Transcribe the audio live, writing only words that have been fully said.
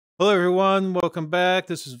Hello, everyone. Welcome back.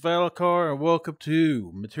 This is Valakar, and welcome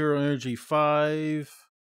to Material Energy 5.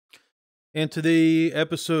 And today,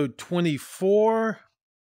 episode 24.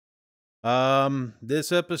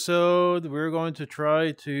 This episode, we're going to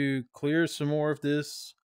try to clear some more of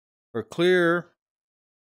this, or clear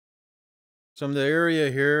some of the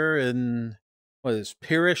area here in, what is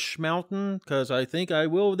Perish Mountain? Because I think I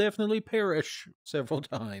will definitely perish several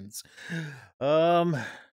times.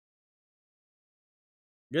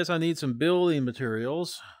 Guess I need some building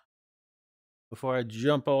materials before I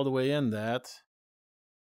jump all the way in that,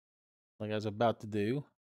 like I was about to do.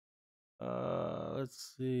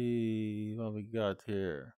 Let's see what we got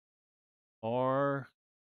here. R,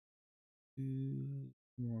 2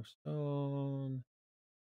 more stone.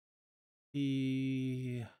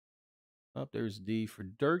 E, up there's D for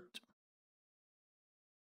dirt.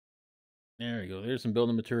 There we go. There's some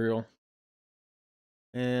building material.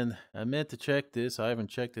 And I meant to check this. I haven't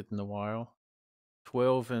checked it in a while.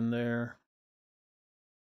 12 in there.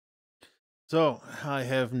 So I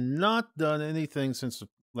have not done anything since the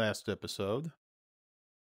last episode.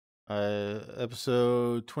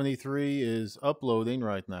 Episode 23 is uploading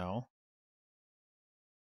right now.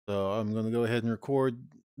 So I'm going to go ahead and record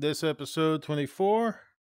this episode 24.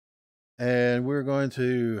 And we're going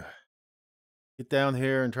to get down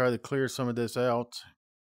here and try to clear some of this out.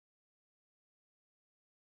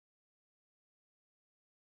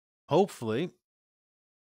 Hopefully.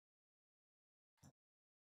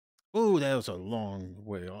 Ooh, that was a long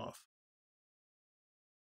way off.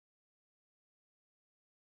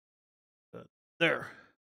 There.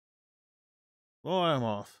 Oh, I'm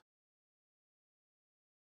off.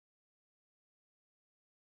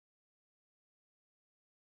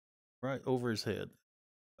 Right over his head.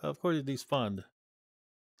 Of course, he's fun.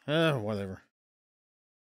 Whatever.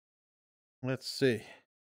 Let's see.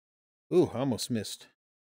 Ooh, I almost missed.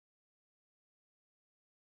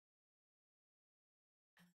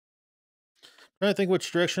 Trying to think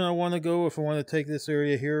which direction I want to go. If I want to take this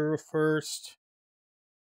area here first,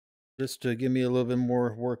 just to give me a little bit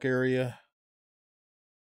more work area.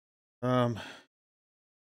 I'm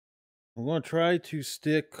going to try to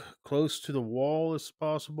stick close to the wall as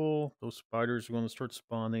possible. Those spiders are going to start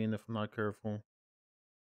spawning if I'm not careful.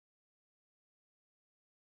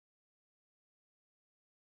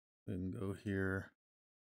 Then go here.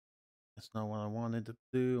 That's not what I wanted to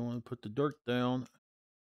do. I want to put the dirt down.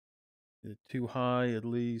 Get it too high at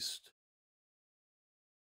least.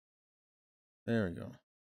 There we go.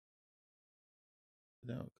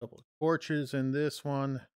 Put down a couple of torches in this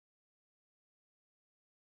one.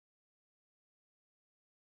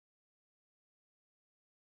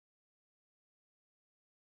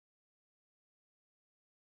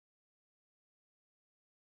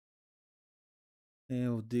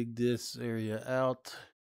 And we'll dig this area out.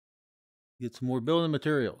 Get some more building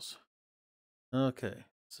materials. Okay,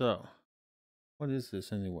 so what is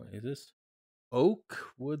this anyway? Is this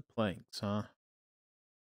oak wood planks, huh?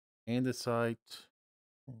 Andesite.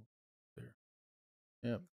 Oh, there.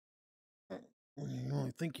 Yep. You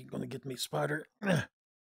only think you're gonna get me, spider.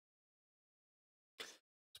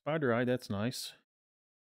 Spider eye, that's nice.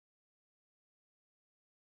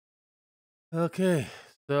 Okay,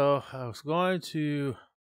 so I was going to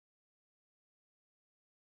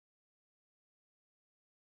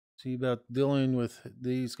see about dealing with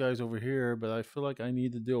these guys over here, but I feel like I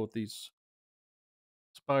need to deal with these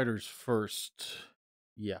spiders first.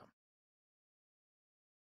 Yeah.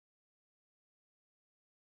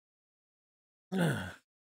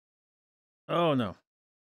 Oh no.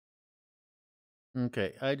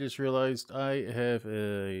 Okay, I just realized I have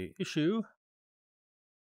a issue.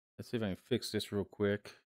 Let's see if I can fix this real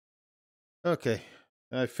quick. Okay,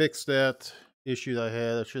 I fixed that issue that I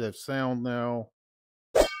had. I should have sound now.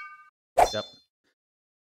 Yep.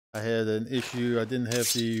 I had an issue. I didn't have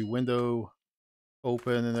the window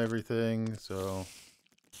open and everything, so.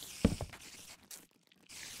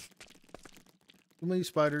 Too many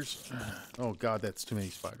spiders. Oh god, that's too many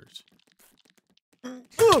spiders.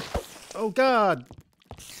 Oh god!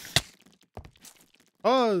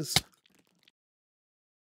 Pause!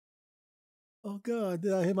 Oh god,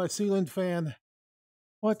 did I hit my ceiling fan?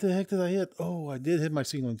 What the heck did I hit? Oh, I did hit my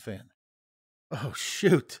ceiling fan. Oh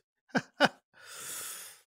shoot.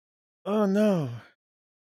 Oh no.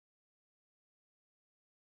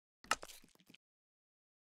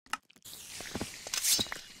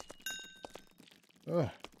 Oh.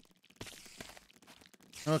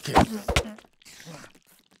 Okay.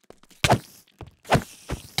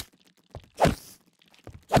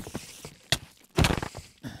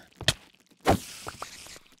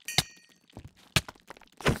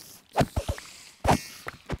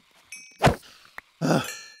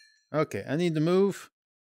 Okay, I need to move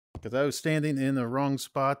because I was standing in the wrong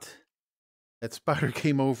spot. That spider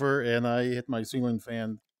came over and I hit my ceiling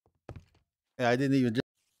fan. And I didn't even just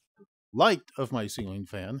light of my ceiling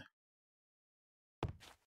fan.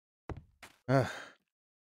 That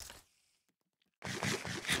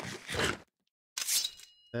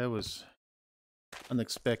was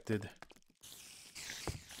unexpected.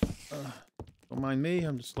 Don't mind me,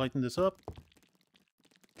 I'm just lighting this up.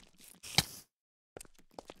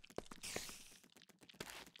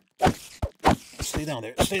 Stay down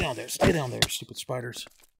there, stay down there, stay down there, stupid spiders.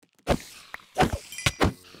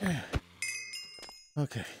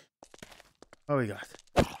 Okay. What we got?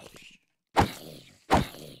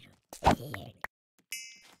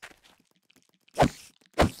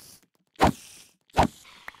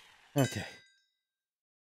 Okay.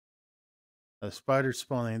 A spider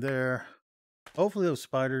spawning there. Hopefully those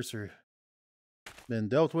spiders are been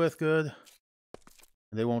dealt with good.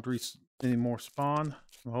 And they won't any more spawn,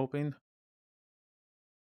 I'm hoping.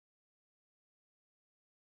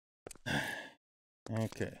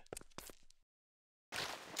 Okay.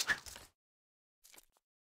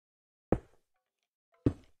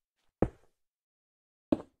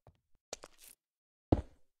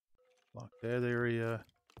 Lock that area.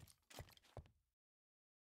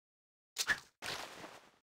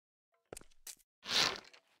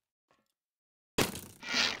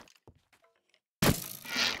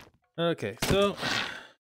 Okay, so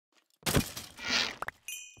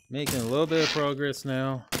making a little bit of progress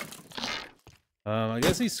now. I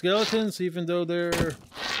guess these skeletons, even though they're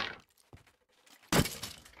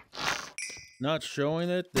not showing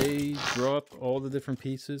it, they drop all the different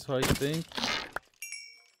pieces, I think.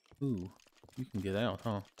 Ooh, you can get out,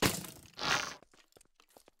 huh?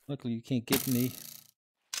 Luckily you can't get me.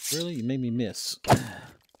 Really? You made me miss.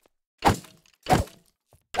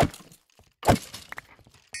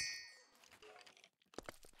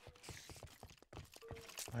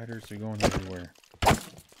 Spiders are going everywhere.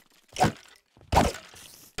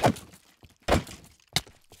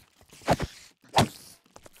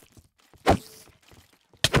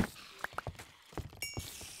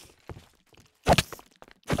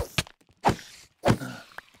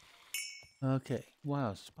 Okay.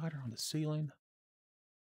 Wow, spider on the ceiling.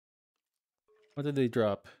 What did they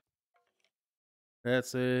drop?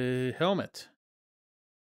 That's a helmet.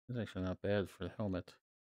 That's actually not bad for the helmet.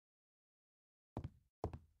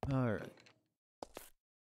 Alright.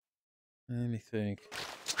 Let me think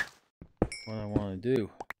what I want to do.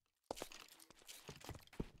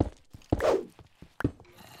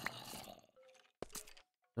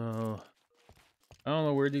 So, I don't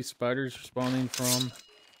know where these spiders are spawning from.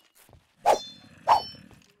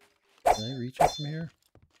 Can I reach it from here?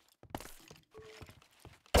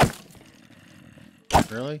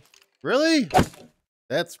 Really? Really?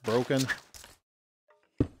 That's broken.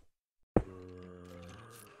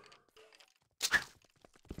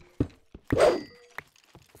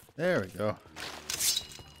 There we go.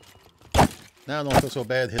 Now I don't feel so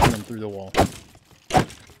bad hitting them through the wall.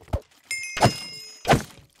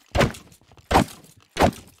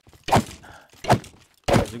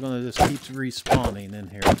 They're gonna just keep respawning in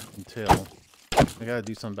here until I gotta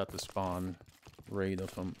do something about the spawn rate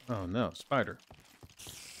of them. Oh no, spider.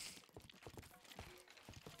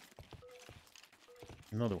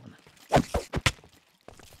 Another one.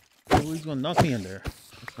 Oh, he's gonna knock me in there.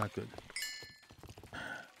 That's not good.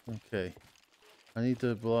 Okay. I need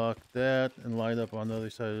to block that and light up on the other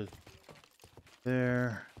side of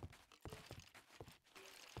there.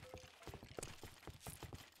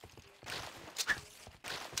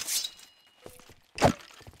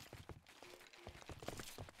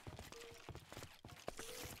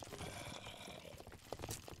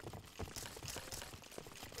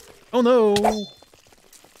 Oh no!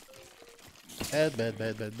 Bad, bad,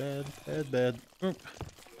 bad, bad, bad, bad, bad. Oop.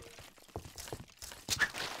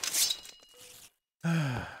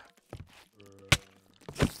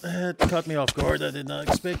 That caught me off guard. I did not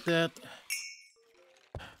expect that.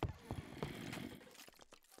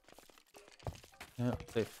 Yeah,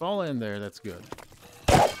 they fall in there. That's good.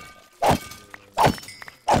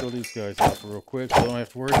 Kill these guys off real quick so I don't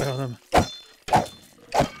have to worry about them.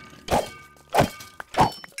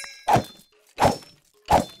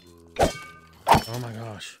 Oh my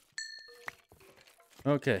gosh.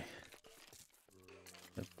 Okay.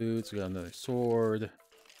 Got boots, we got another sword.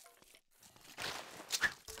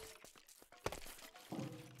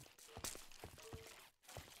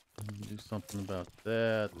 Do something about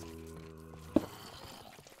that.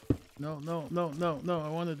 No, no, no, no, no. I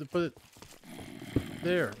wanted to put it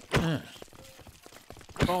there.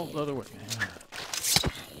 Fall the other way.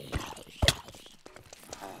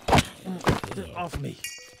 Get off me.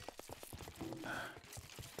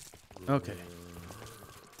 Okay.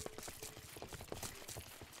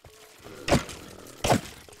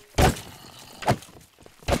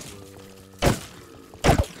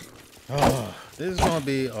 Oh, this is going to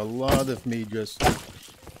be a lot of me just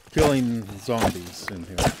killing zombies in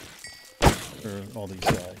here. For all these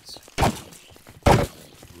guys.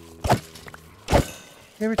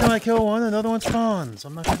 Every time I kill one, another one spawns.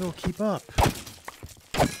 I'm not going to be able to keep up.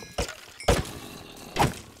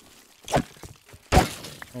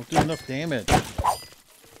 Don't do enough damage.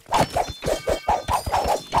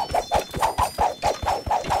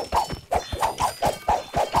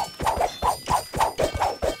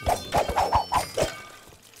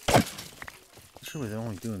 Surely they're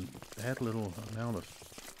only doing that little amount of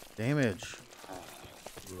damage.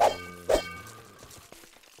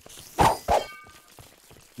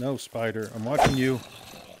 No, spider. I'm watching you.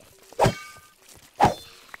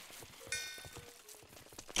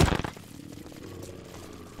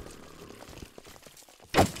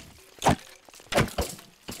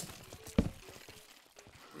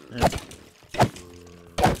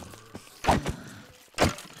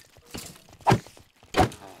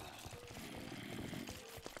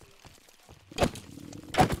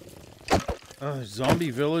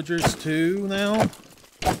 Zombie villagers too now?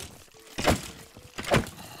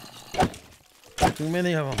 Too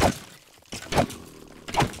many of them.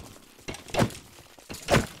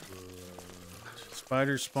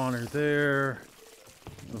 Spider spawner there.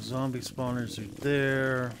 Those zombie spawners are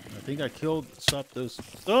there. I think I stopped those.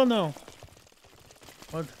 Oh no!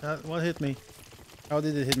 What hit me? How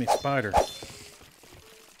did it hit me? Spider.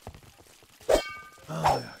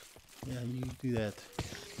 Oh yeah, you do that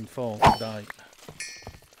and fall, die.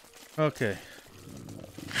 Okay.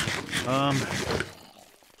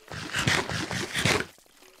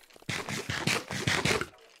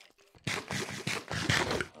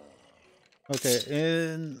 Okay,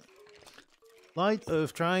 in light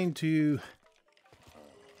of trying to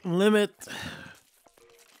limit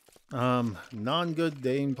non-good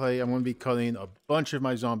gameplay, I'm going to be cutting a bunch of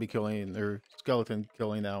my zombie killing or skeleton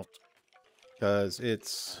killing out because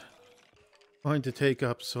it's going to take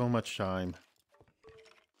up so much time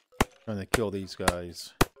trying to kill these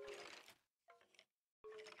guys.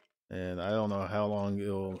 And I don't know how long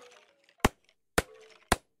it'll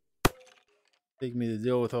take me to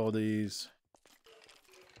deal with all these.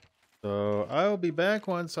 So I'll be back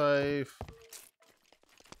once I've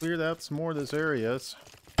cleared out some more of those areas.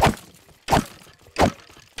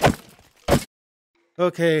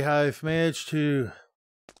 Okay, I've managed to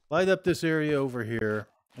light up this area over here.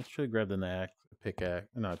 I should have grabbed an axe, a pickaxe,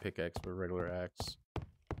 not a pickaxe, but a regular axe.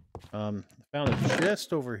 Found a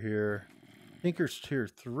chest over here. Tinker's tier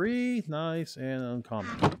 3, nice and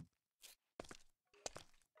uncommon.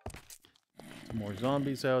 Some more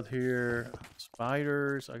zombies out here.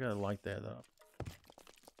 Spiders, I gotta light that up.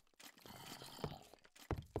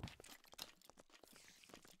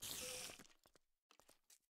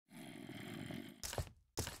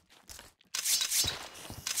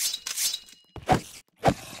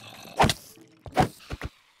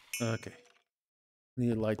 Okay.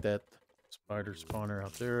 Need to light that spider spawner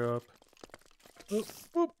out there up. Oh,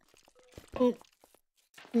 oh, oh.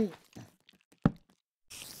 Mm.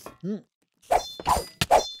 Mm.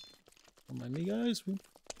 Don't mind me, guys.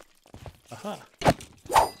 Aha.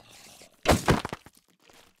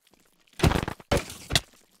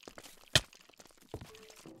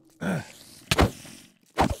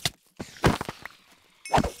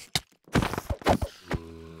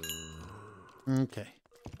 Okay.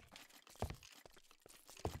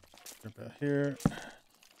 About here.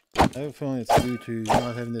 I have a feeling it's due to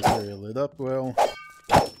not having this area lit up well.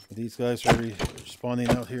 These guys are spawning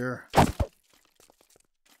out here. I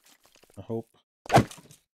hope.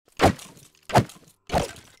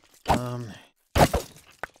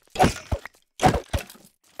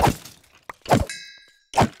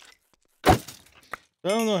 I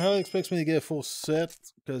don't know how it expects me to get a full set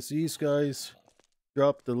because these guys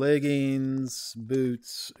drop the leggings,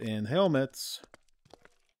 boots, and helmets.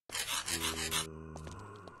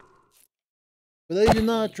 But they do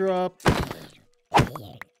not drop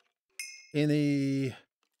any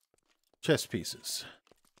chest pieces.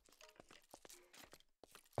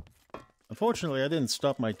 Unfortunately, I didn't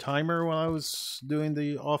stop my timer while I was doing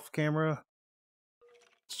the off-camera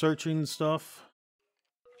searching stuff.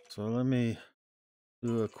 So let me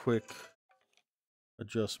do a quick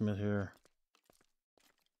adjustment here.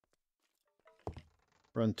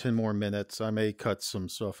 Run 10 more minutes. I may cut some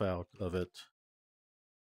stuff out of it.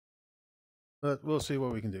 But we'll see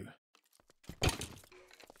what we can do.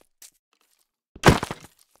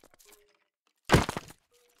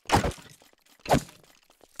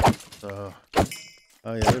 Oh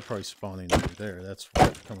yeah, they're probably spawning over there. That's where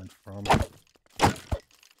they're coming from.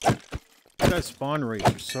 These guys' spawn rates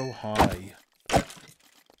are so high.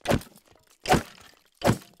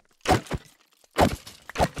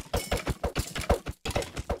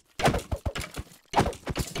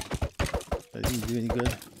 That didn't do any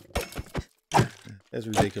good. That's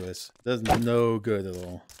ridiculous. Does no good at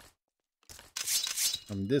all.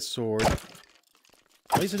 This sword,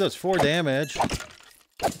 at least it does 4 damage.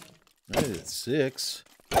 That is 6.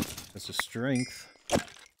 That's a strength.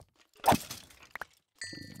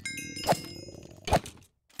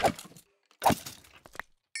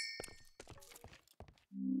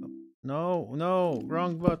 No, no,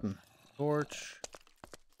 wrong button. Torch.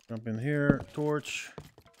 Jump in here. Torch.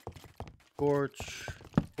 Torch.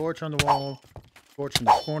 Torch on the wall. Torch in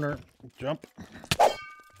the corner. Jump.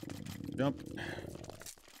 Jump.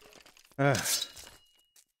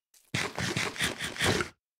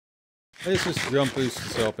 Let's just jump boost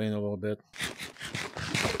itself in a little bit.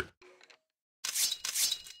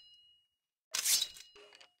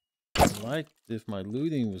 I'd like if my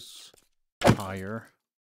looting was higher.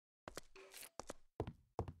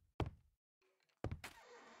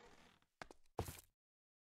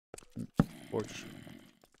 Torch.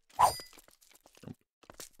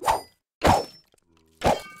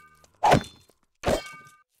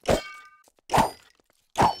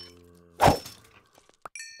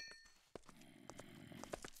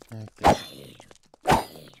 Okay.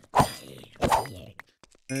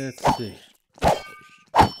 Let's see.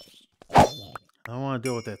 I want to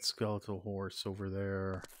deal with that skeletal horse over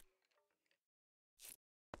there.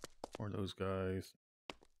 Or those guys.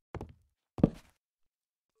 I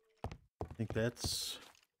think that's...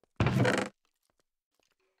 Grab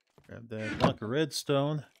that block of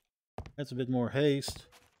redstone. That's a bit more haste.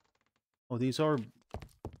 Oh, these are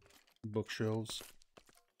bookshelves.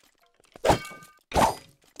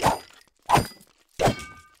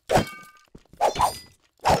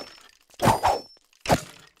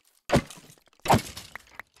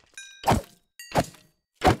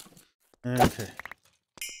 Okay.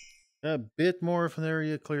 Got a bit more of an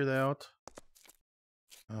area cleared out.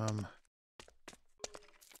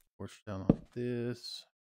 Torch down on this.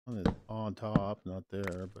 On top, not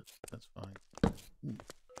there, but that's fine.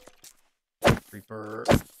 Creeper.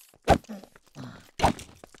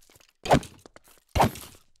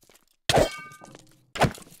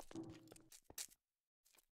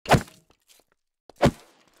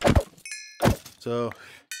 So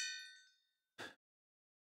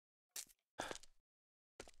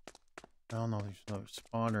I don't know if there's no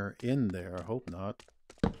spawner in there. I hope not.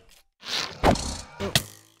 Oh.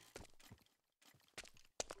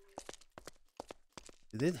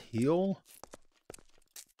 Did it heal?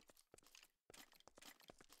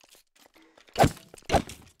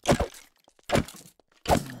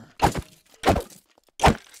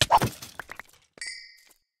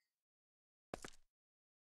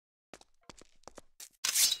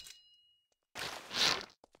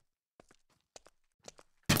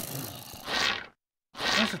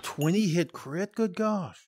 That's a 20-hit crit? Good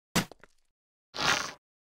gosh.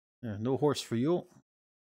 Yeah, no horse for you.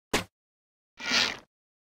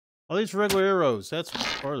 Oh, these regular arrows. That's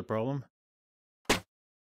part of the problem. I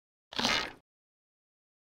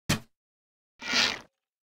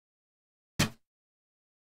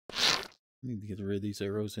need to get rid of these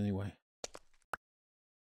arrows anyway.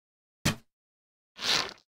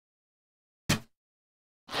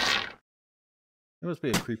 There must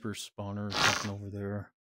be a creeper spawner or something over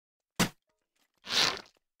there.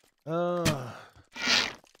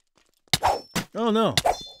 Oh no!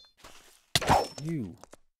 You.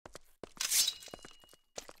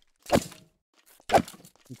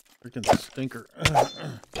 Freaking stinker.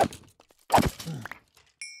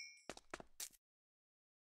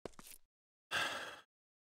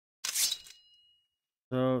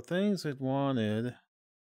 So, things it wanted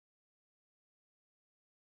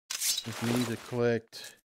is me to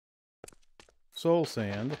collect soul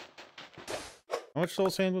sand. How much soul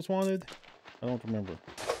sand was wanted? I don't remember.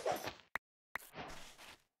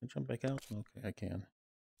 Can I jump back out? Okay, I can.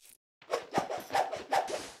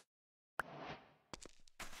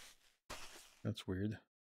 That's weird.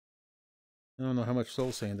 I don't know how much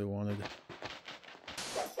soul sand I wanted.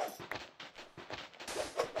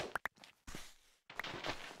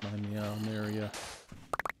 Find me out in the area.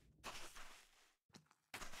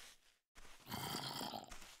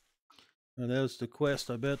 Now that was the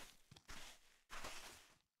quest, I bet.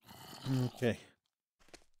 Okay.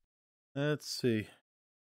 Let's see.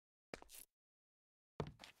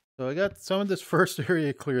 So I got some of this first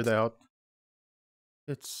area cleared out.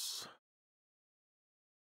 It's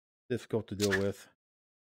difficult to deal with.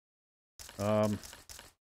 I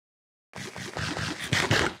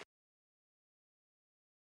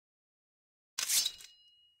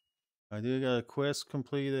do got a quest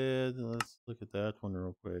completed. Let's look at that one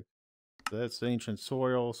real quick. So that's ancient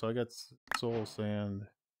soil, so I got soul sand.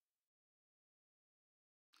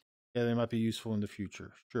 Yeah, they might be useful in the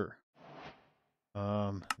future. Sure.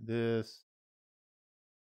 This.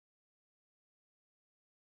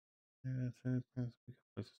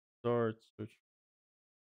 Place to start. Switch.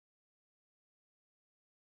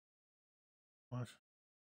 Watch.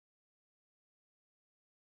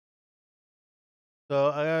 So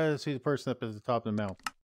I gotta see the person up at the top of the mountain.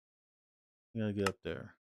 You gotta get up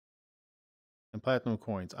there. And platinum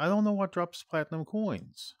coins. I don't know what drops platinum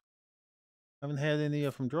coins. I haven't had any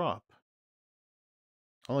of them drop.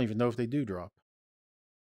 I don't even know if they do drop.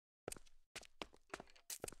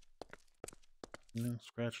 Yeah,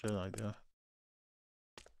 scratch that idea.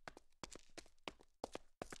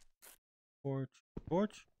 Torch,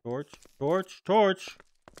 torch, torch, torch, torch.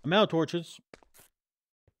 I'm out of torches.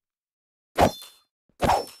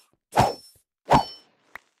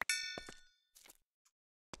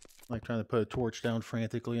 Like trying to put a torch down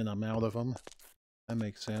frantically and I'm out of them. That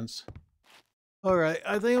makes sense. Alright,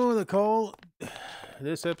 I think I'm going to call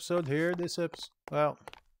this episode here. Well,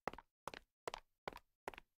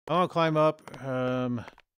 I'm going to climb up. We're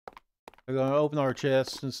going to open our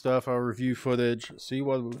chests and stuff. I'll review footage. See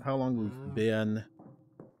how long we've been.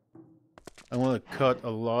 I want to cut a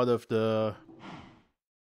lot of the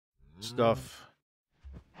stuff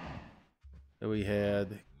that we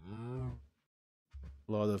had.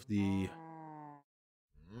 A lot of the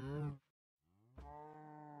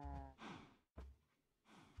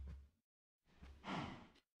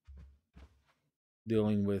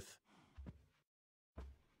dealing with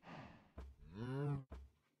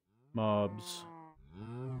mobs.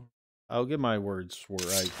 I'll get my words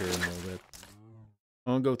right here in a little bit.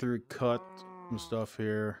 I'm gonna go through and cut some stuff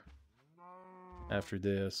here after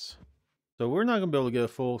this. So we're not gonna be able to get a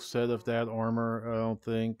full set of that armor, I don't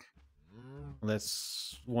think.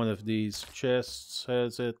 Unless one of these chests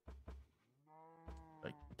has it.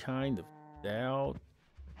 I kind of doubt.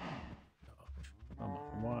 I don't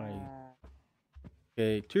know why.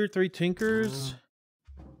 Okay, 2 or 3 tinkers.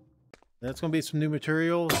 That's gonna be some new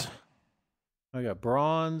materials. I got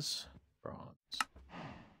bronze.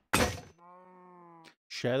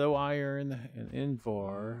 Shadow iron and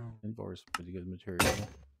Invar. Invar is pretty good material.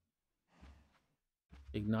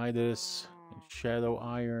 Ignitus and shadow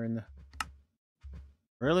iron.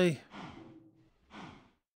 Really?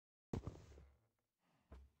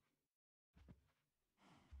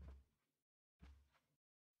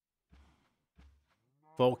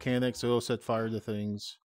 Volcanic, so it'll set fire to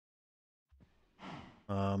things.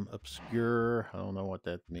 Obscure, I don't know what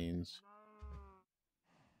that means.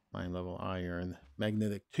 9 level iron.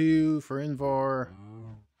 Magnetic 2 for Invar.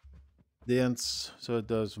 Dense, so it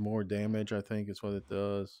does more damage, I think is what it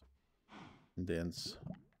does. Dense.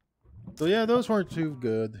 So yeah, those weren't too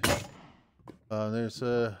good. There's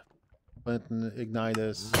a Platinum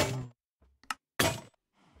Ignitus.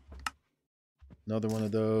 Another one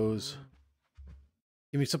of those.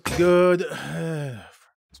 Give me something good.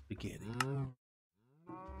 Spaghetti.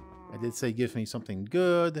 I did say give me something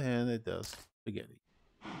good, and it does. Spaghetti.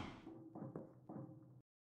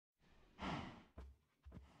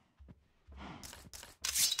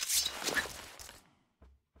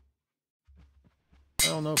 I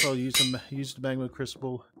don't know if I'll use the magma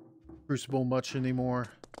crucible much anymore.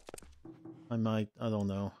 I might. I don't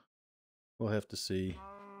know. We'll have to see.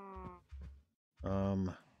 I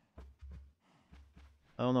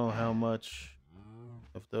don't know how much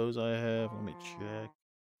of those I have. Let me check.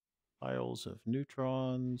 Piles of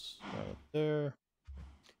neutrons right up there.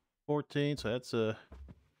 14. So that's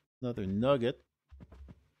another nugget.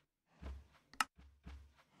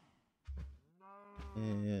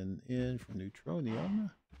 And in from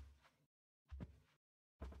neutronium.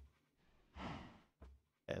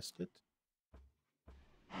 Cast it.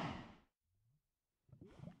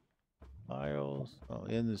 Piles. Oh,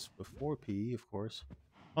 N is before P, of course.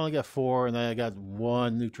 I only got 4, and then I got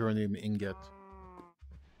 1 neutronium ingot.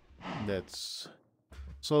 That's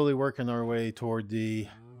slowly working our way toward the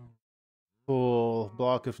full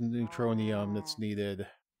block of neutronium that's needed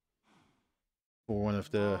for one of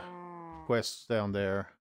the quests down there.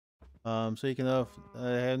 Speaking of,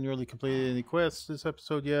 I hadn't really completed any quests this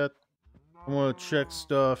episode yet. I'm going to check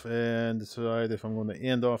stuff and decide if I'm going to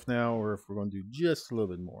end off now or if we're going to do just a little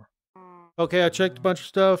bit more. Okay, I checked a bunch of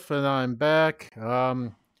stuff and I'm back.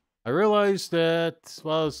 I realized that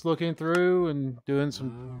while I was looking through and doing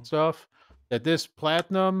some stuff, that this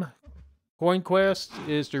platinum coin quest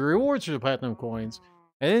is the rewards for the platinum coins,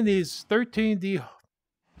 and then these 13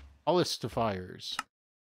 Dehostilifiers,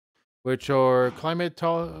 which are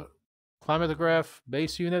climatograph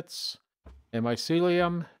base units and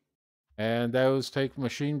mycelium, and those take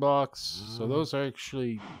machine blocks. So those are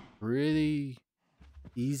actually pretty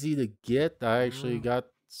easy to get. I actually got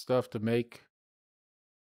stuff to make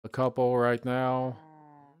a couple right now.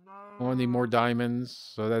 I need more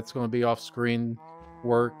diamonds, so that's going to be off-screen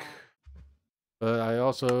work. But I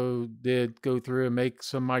also did go through and make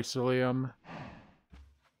some mycelium.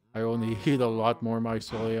 I only need a lot more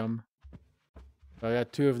mycelium. I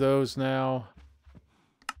got 2 of those now.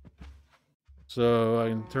 So I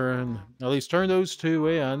can at least turn those 2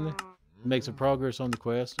 in. Make some progress on the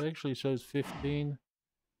quest. It actually shows 15.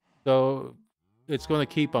 So it's going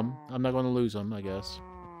to keep them. I'm not going to lose them, I guess.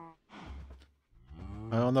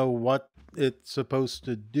 I don't know what it's supposed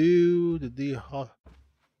to do. The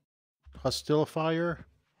Dehostilifier.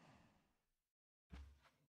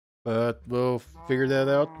 But we'll figure that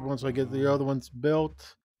out once I get the other ones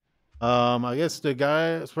built. I guess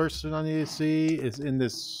the person I need to see is in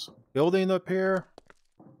this building up here.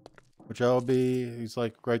 Which he's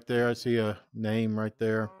like right there. I see a name right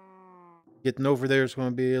there. Getting over there is going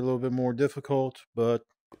to be a little bit more difficult. But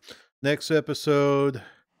next episode,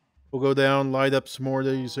 we'll go down, light up some more of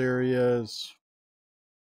these areas.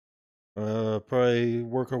 Probably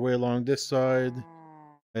work our way along this side.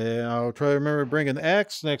 And I'll try to remember to bring an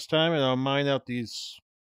axe next time, and I'll mine out this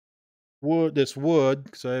wood,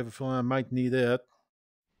 because I have a feeling I might need it.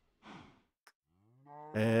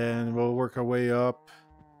 And we'll work our way up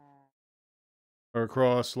or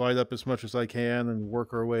across, light up as much as I can, and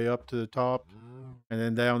work our way up to the top. And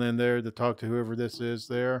then down in there to talk to whoever this is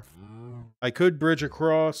there. I could bridge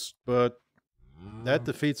across, but that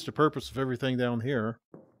defeats the purpose of everything down here.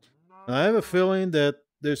 And I have a feeling that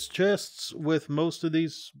there's chests with most of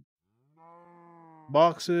these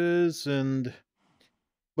boxes and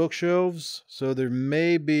bookshelves, so there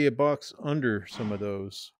may be a box under some of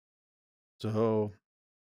those. So,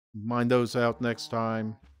 mine those out next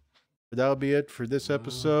time. But that'll be it for this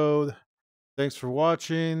episode. Thanks for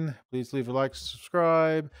watching. Please leave a like,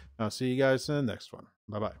 subscribe. I'll see you guys in the next one.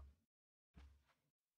 Bye-bye.